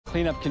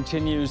Cleanup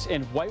continues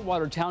in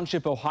Whitewater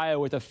Township, Ohio,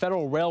 with a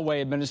Federal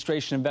Railway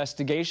Administration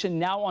investigation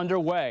now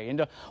underway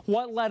into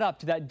what led up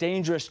to that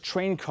dangerous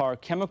train car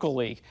chemical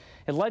leak.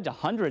 It led to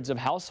hundreds of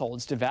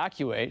households to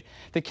evacuate.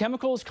 The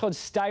chemical is called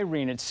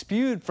styrene. It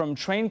spewed from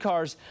train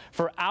cars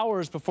for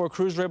hours before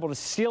crews were able to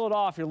seal it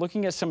off. You're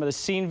looking at some of the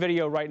scene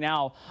video right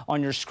now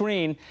on your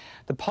screen.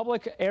 The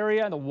public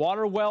area and the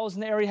water wells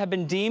in the area have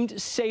been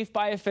deemed safe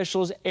by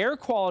officials. Air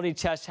quality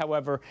tests,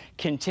 however,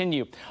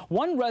 continue.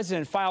 One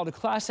resident filed a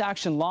class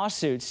action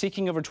lawsuit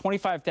seeking over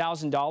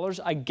 $25,000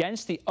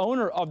 against the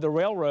owner of the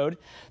railroad,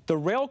 the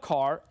rail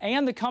car,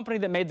 and the company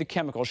that made the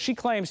chemical. She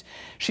claims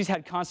she's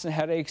had constant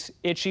headaches,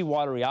 itchy,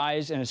 watery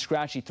eyes, and a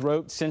scratchy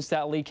throat since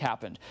that leak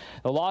happened.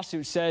 The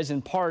lawsuit says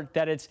in part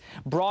that it's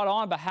brought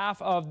on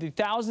behalf of the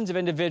thousands of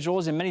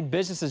individuals and many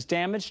businesses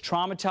damaged,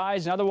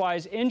 traumatized, and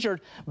otherwise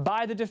injured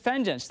by the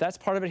defendants. That's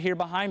part of it here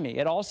behind me.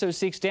 It also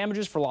seeks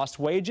damages for lost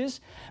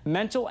wages,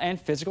 mental and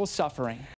physical suffering.